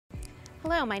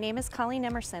Hello, my name is Colleen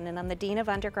Emerson and I'm the Dean of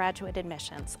Undergraduate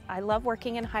Admissions. I love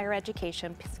working in higher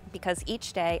education because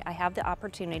each day I have the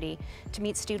opportunity to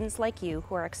meet students like you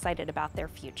who are excited about their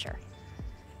future.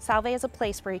 Salve is a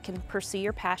place where you can pursue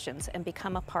your passions and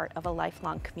become a part of a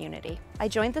lifelong community. I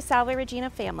joined the Salve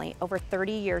Regina family over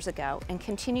 30 years ago and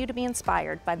continue to be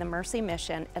inspired by the Mercy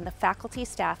mission and the faculty,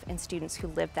 staff, and students who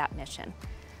live that mission.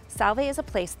 Salve is a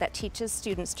place that teaches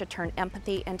students to turn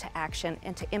empathy into action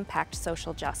and to impact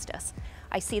social justice.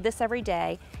 I see this every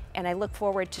day, and I look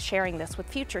forward to sharing this with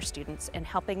future students and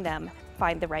helping them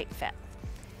find the right fit.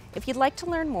 If you'd like to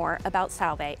learn more about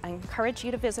Salve, I encourage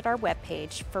you to visit our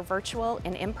webpage for virtual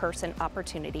and in-person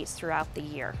opportunities throughout the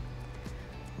year.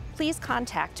 Please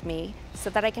contact me so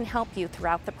that I can help you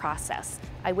throughout the process.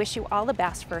 I wish you all the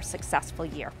best for a successful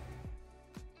year.